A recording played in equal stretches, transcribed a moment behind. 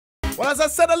Well, as I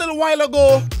said a little while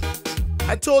ago,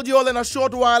 I told you all in a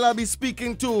short while I'll be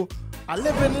speaking to a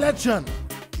living legend.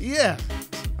 Yeah.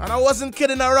 And I wasn't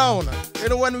kidding around. You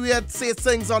know, when we had say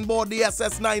things on board the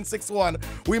SS 961,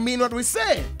 we mean what we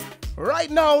say.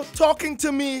 Right now, talking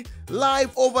to me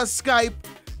live over Skype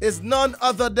is none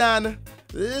other than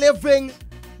living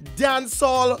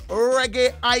dancehall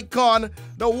reggae icon,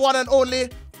 the one and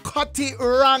only Cutty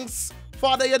Ranks.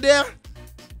 Father, you there?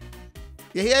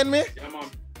 You hearing me? Yeah, man.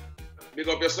 Big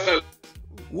up yourself.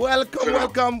 Welcome. Big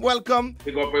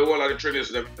up your whole of the trainers.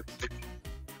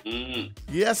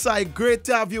 Yes, great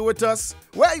to have you with us.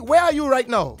 Where are you right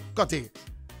now, Cutty?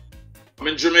 I'm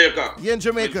in Jamaica. You're in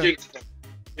Jamaica? I'm in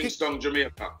Kingston,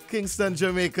 Jamaica. Kingston,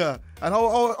 Jamaica. And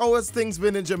how has things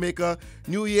been in Jamaica?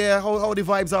 New Year, how the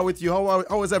vibes are with you?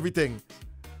 How is everything?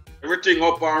 Everything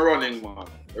up and running, man.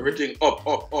 Everything up.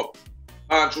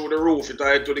 And through the roof, it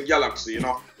head to the galaxy, you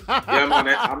know. Yeah, man,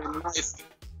 I'm in nice.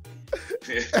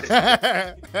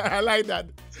 I like that.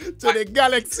 To the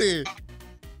galaxy.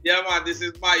 Yeah, man, this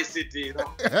is my city, you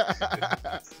know.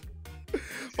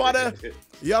 Father,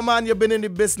 yeah, man, you've been in the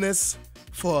business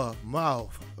for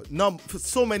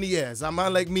so many years. A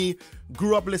man like me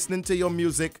grew up listening to your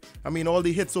music. I mean, all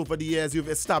the hits over the years. You've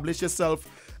established yourself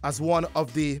as one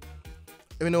of the,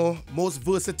 most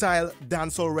versatile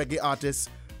dancehall reggae artists.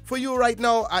 For you right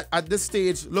now, at this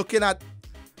stage, looking at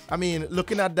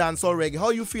dancehall reggae,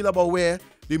 how you feel about where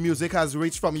the music has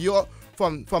reached from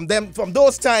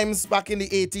those times back in the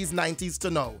 80s, 90s to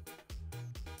now?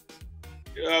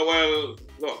 Yeah, well,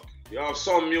 look, you have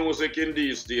some music in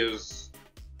these days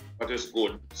that is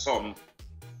good, some,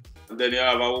 and then you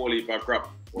have a whole heap of crap,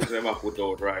 whatever put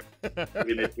out, right?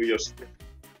 You need to you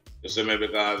see me,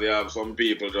 because you have some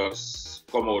people just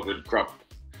come out with crap,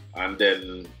 and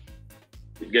then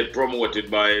it get promoted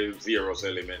by various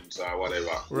elements or whatever.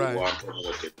 Right. Who want to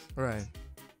promote it. Right.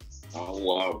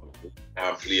 Who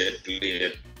have play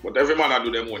it. But every man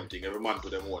do them one thing, every man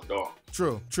do them one dog.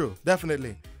 True,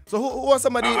 definitely. So who are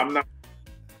somebody?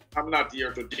 I'm not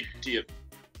here to dictate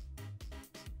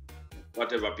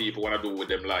whatever people want to do with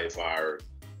them life or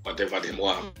whatever they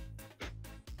want.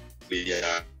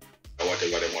 Yeah,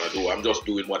 whatever they want to do. I'm just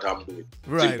doing what I'm doing.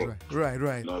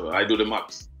 Right. No, I do the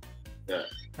max. Yeah.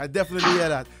 I definitely hear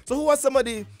that. So who are some of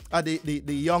the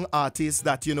young artists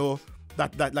that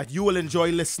that like you will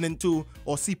enjoy listening to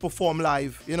or see perform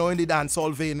live, in the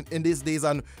dancehall vein in these days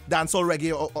and dancehall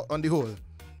reggae on the whole?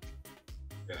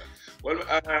 Yeah. Well,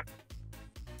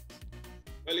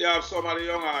 you have some of the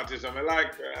young artists. I mean,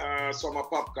 like some of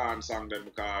Popcorn song them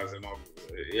because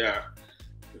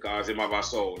because him have a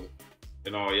sound.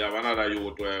 You have another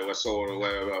youth where sound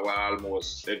we're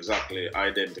almost exactly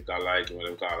identical like what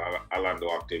they call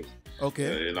Orlando Active.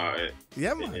 Okay.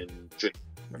 Yeah, man.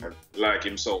 Like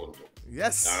him sound.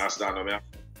 Yes. You understand what I mean?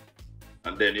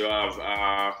 And then you have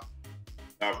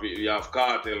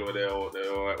Cartel where they have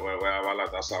a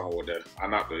lot of songs over there.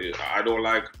 And I don't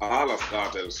like all of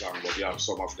Cartel songs, but you have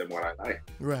some of them what I like.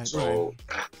 Right. So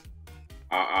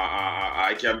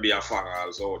I can be a fan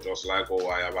also, just like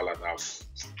I have a lot of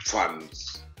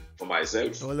fans for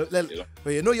myself. Well,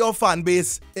 your fan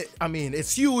base,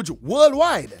 it's huge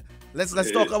worldwide. Let's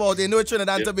talk about it.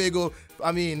 Trinidad and Tobago,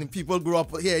 people grew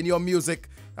up hearing your music.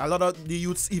 A lot of the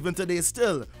youths even today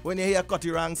still, when you hear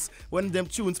Cutty Ranks, when them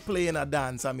tunes play in a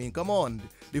dance, come on,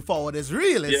 the forward is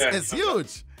real. It's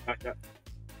huge. You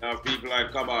have people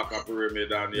like Kabaka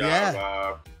Pyramid and you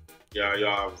have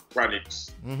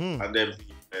Chronics and them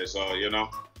people. So,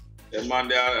 them man,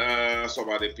 they are some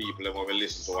of the people that we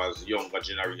listen to as younger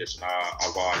generation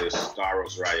of artists,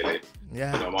 Taros Riley,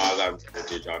 Morgan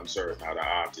Footage and certain other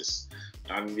artists.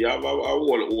 And we have a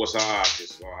whole host of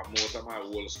artists. Most of my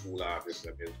old school artists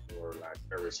that is more like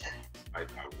very like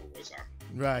was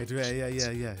Right, yeah. You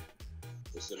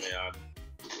see me, and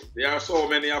there are so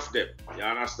many of them. You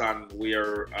understand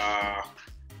where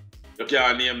you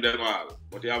can't name them all.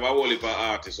 But you have a whole heap of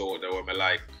artists out there where I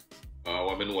like.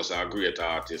 What I know is a great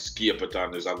artist.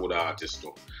 Capleton is a good artist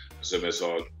too. So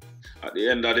at the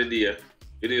end of the day,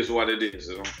 it is what it is,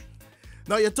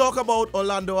 Now you talk about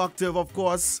Orlando Active, of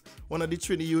course, one of the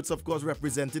Trini youths, of course,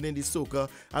 representing in the soca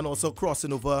and also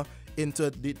crossing over into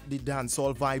the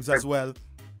dancehall vibes as well.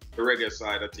 The reggae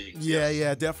side of things.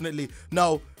 Yeah, definitely.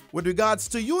 Now, with regards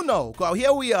to you now,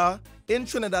 here we are in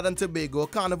Trinidad and Tobago.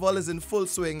 Carnival is in full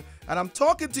swing, and I'm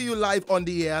talking to you live on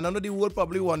the air, and I know the world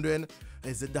probably wondering,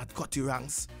 is it that Cutty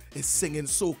Ranks is singing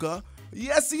soca?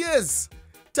 Yes, he is.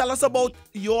 Tell us about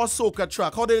your soca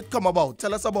track. How did it come about?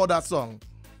 Tell us about that song.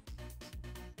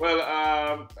 Well,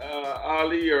 all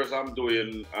the years I'm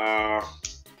doing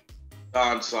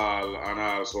dancehall and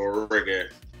also reggae,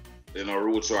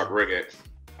 roots rock reggae.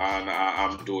 and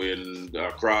I'm doing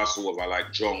crossover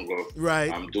like jungle.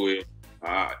 Right. I'm doing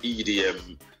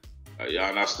EDM. You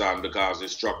understand? Because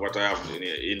this track what I have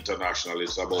international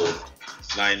is about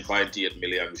 9.8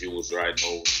 million views right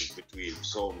now between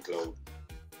SoundCloud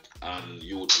and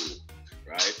YouTube,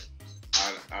 right?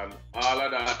 And all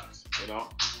of that, you know,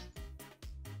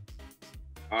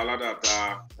 all of that,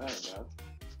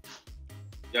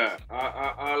 yeah,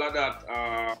 all of that,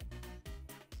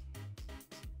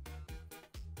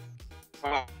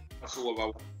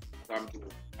 crossover what I'm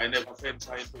doing. I never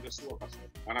venture into the soca.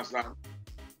 Understand?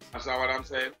 That's what I'm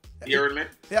saying. You hearing me?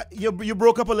 Yeah, you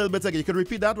broke up a little bit again. You can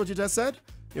repeat that, what you just said?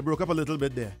 You broke up a little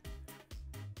bit there.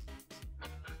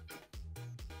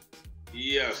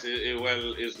 Yes,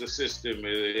 well, it's the system.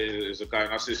 It's the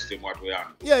kind of system what we are.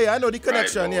 Yeah, I know the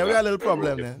connection. Right, yeah, we have a little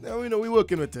problem there. Yeah, we know we're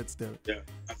working with it still. Yeah.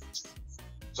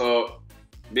 So,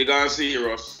 big and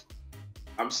serious.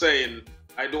 I'm saying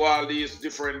I do all these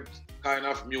different kind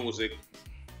of music,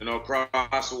 you know,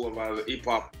 crossover, hip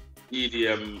hop,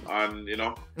 EDM, and you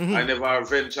know, I never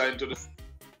venture into the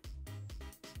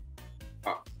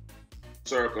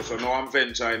circle. So now I'm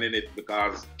venturing in it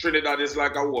because Trinidad is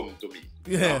like a home to me.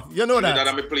 Yeah, you know that. Trinidad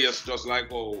is my place, just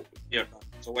like yeah.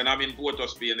 So when I'm in Port of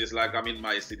Spain, it's like I'm in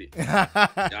my city. You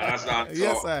understand? So,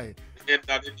 yes, I. At the end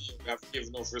of the day, we have to give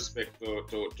enough respect to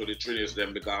the Trinidad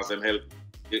them because them help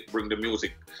bring the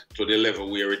music to the level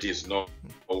where it is now.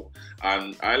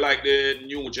 And I like the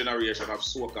new generation of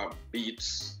soca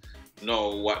beats. Know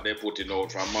what they're putting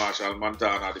out from Marshall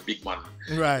Montana, the big man,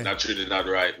 right? Not Trinidad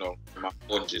right now.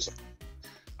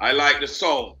 I like the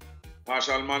sound.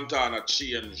 Marshall Montana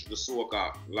changed the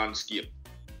soca landscape.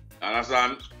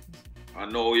 Understand?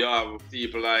 And now you have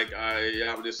people like you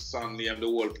have this song named The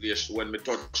Whole Place. When me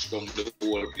touch down, the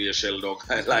whole place shell down.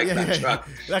 I like that track.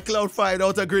 That Cloud 5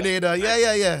 out of Grenada.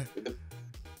 Yeah. The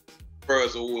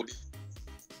person who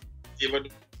even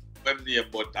when name,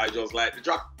 but I just like the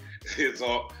track.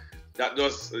 So that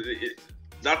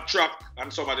track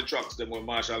and some of the tracks them when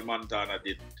Marshall Montana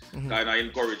did kind of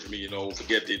encouraged me, you know, to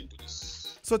get into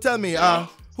this. So tell me,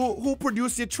 who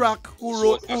produced your track?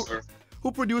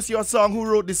 Who produced your song? Who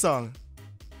wrote the song?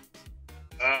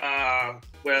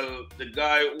 Well, the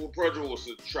guy who produced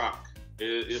the track,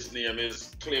 his name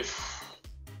is Cliff.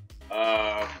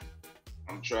 I'm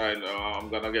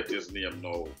gonna get his name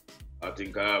now. I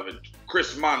think I have it.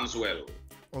 Chris Manswell.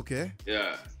 Okay.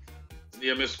 Yeah. His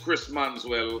name is Chris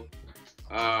Manswell,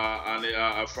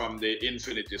 and from the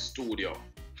Infinity Studio,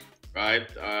 right?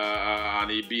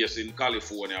 And he based in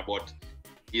California, but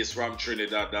he's from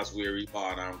Trinidad. That's where he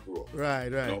born and grew. Right.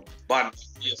 You know, but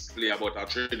he's play about a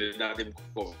Trinidad him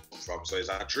come from, so it's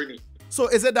a Trini. So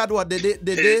is it that what did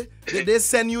they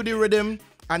send you the rhythm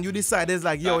and you decided it's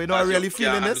like, yo, you know, I really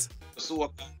feeling this?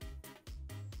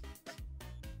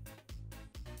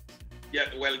 Yeah,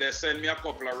 well, they send me a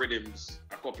couple of rhythms,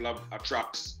 a couple of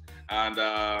tracks, and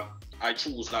I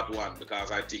choose that one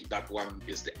because I think that one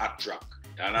is the hot track.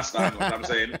 You understand what I'm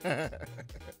saying?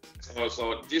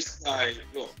 So this guy,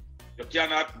 look, you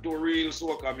cannot do real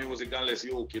soca music unless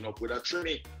you're hooking up with a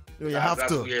Trini. You have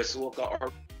that's to. Where soca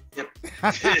or so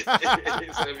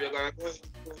if you're gonna go,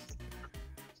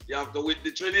 you have to with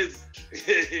the Trinis.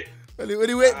 Well,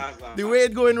 the way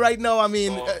it's going right now, I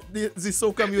mean, the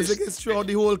soca music is throughout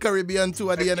the whole Caribbean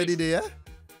too at the end of the day,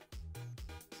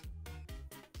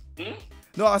 yeah?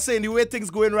 No, I was saying the way things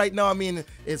going right now, I mean,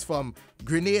 it's from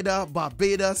Grenada,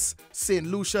 Barbados, St.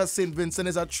 Lucia, St. Vincent.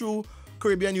 Is a true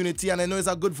Caribbean unity, and I know it's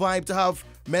a good vibe to have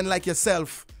men like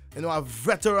yourself, you know, a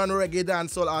veteran reggae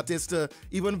dancehall artist to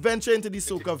even venture into the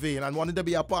soca vein and wanted to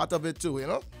be a part of it too, you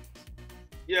know?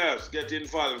 Yes, get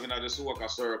involved in the soca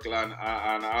circle, and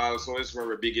also it's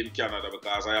very big in Canada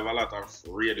because I have a lot of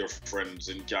radio friends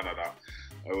in Canada.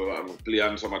 I play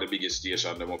on some of the biggest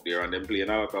stations them up there, and them playing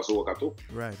a lot of soca too.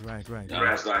 Right. You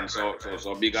understand?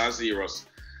 So big and serious.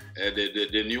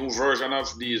 The new version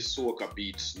of these soca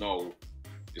beats now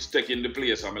is taking the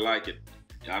place, and I like it.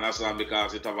 You understand?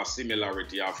 Because it have a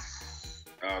similarity of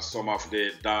some of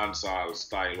the dancehall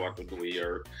style what we do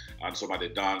here and some of the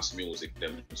dance music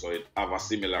them. So it have a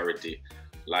similarity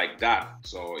like that.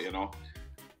 So, you know,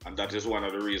 and that is one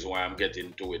of the reasons why I'm getting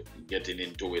into it.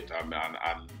 And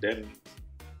then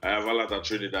I have a lot of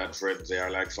Trinidad friends. They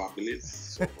are like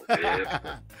families. So,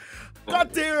 yeah.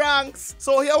 Cutty Ranks.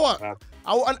 So here what?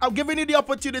 I'm giving you the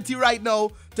opportunity right now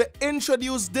to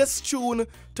introduce this tune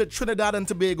to Trinidad and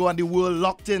Tobago and the world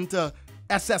locked into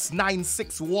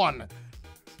SS961.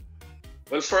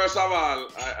 Well, first of all,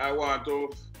 I want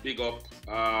to big up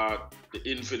the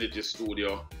Infinity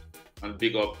Studio and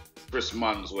big up Chris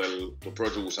Manswell to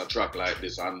produce a track like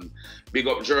this, and big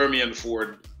up Jeremy and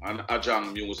Ford and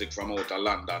Ajang Music from out of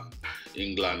London,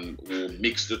 England, who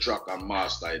mixed the track and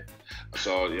mastered it.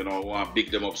 So, you know, I want to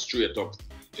big them up straight up,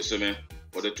 you see me,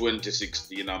 for the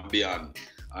 2016 and beyond.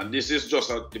 And this is just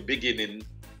the beginning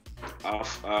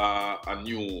of a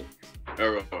new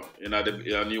era, you know,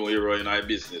 a new era in our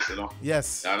business, you know.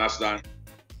 Yes. You understand?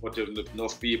 But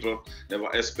enough people never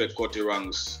expect Cutty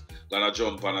Ranks gonna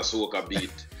jump on a soca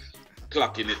beat,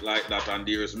 clocking it like that, and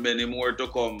there's many more to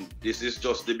come. This is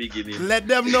just the beginning. Let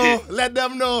them know. Let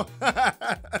them know.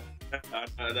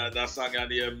 That song and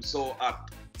name So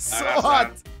Hot. So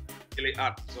hot. Really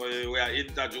hot. So we are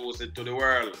introduced it to the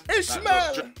world. Ishmael.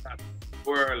 Not just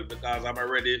world, because I'm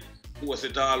already post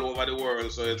it all over the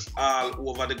world. So it's all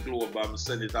over the globe. I'm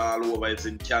sending it all over. It's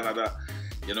in Canada.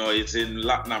 You know, it's in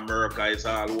Latin America. It's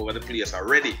all over the place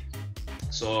already.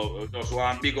 So just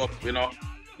one big up, you know,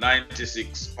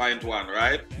 96.1,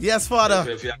 right? Yes, Father.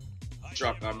 If you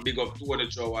track and big up Tony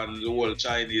Chow and the whole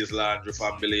Chinese laundry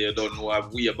family, you don't know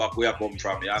way back where I come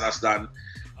from. You understand?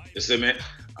 You see me?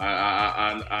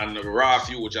 And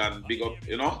Refuge and big up,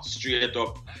 you know, straight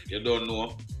up, you don't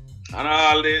know. And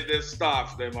all the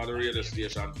staff, them at the radio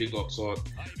station, big up. So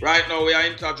right now we are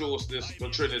introduced this to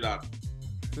Trinidad.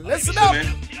 Listen up.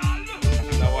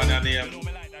 That one your name,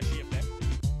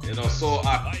 you know, So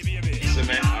Hot. See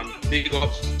me? And big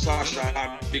up Sasha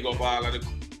and big up all of the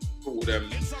crew them,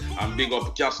 and big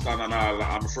up Castan and all.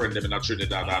 I'm friend them in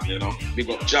Trinidad, and you know, big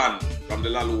up John from the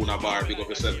La Luna bar. Big up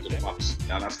yourself to the max.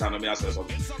 You understand what I say? So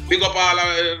big up all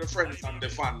of the friends and the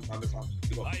fans and the family.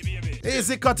 Big up.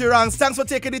 Easy, Cutty Ranks. Thanks for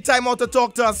taking the time out to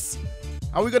talk to us.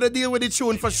 And we're gonna deal with the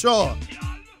tune for sure.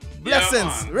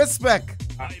 Blessings, yeah, respect.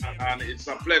 And it's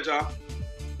a pleasure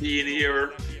being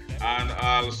here, and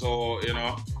also, you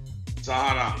know, it's an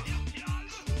honor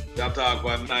to talk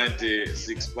about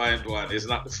 96.1. It's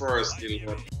not the first still,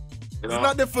 but you know. It's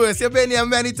not the first. You've been here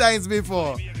many times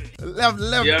before.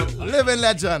 Living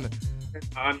legend.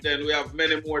 And then we have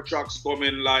many more tracks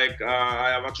coming. Like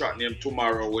I have a track named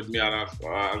Tomorrow with me and a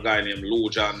guy named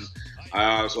Lujan.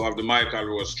 I also have the Michael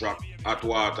Rose track, Hot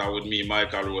Water, with me,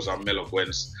 Michael Rose and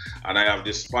Meloquence. And I have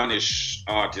this Spanish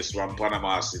artist from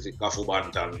Panama City, Cafu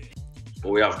Bantan.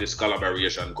 We have this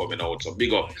collaboration coming out, so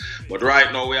big up. But right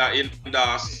now we are in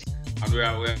Das, and we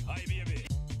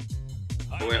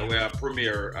are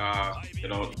premiere, you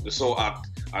know, the So Hot.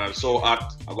 And So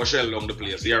Hot, I go shell along the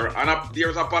place here. And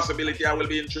there's a possibility I will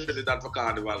be in Trinidad for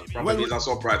Carnival. Probably it's a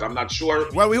surprise, I'm not sure.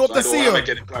 Well, we hope to see you. I don't want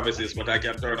to make any promises, but I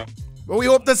can turn up. Well, we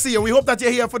hope to see you. We hope that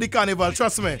you're here for the carnival.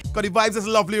 Trust me, because the vibes is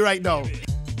lovely right now.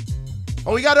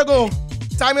 But we gotta go.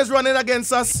 Time is running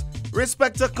against us.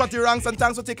 Respect to Cutty Ranks, and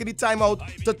thanks for taking the time out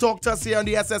to talk to us here on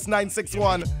the SS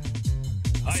 961.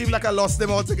 Seems like I lost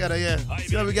them all together, yeah.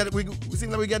 Seems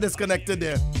like we get disconnected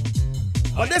there.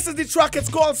 But this is the track. It's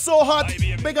called So Hot.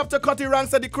 Big up to Cutty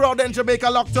Ranks and the crowd in Jamaica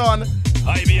locked on.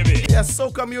 Yes,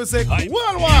 soca music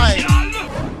worldwide.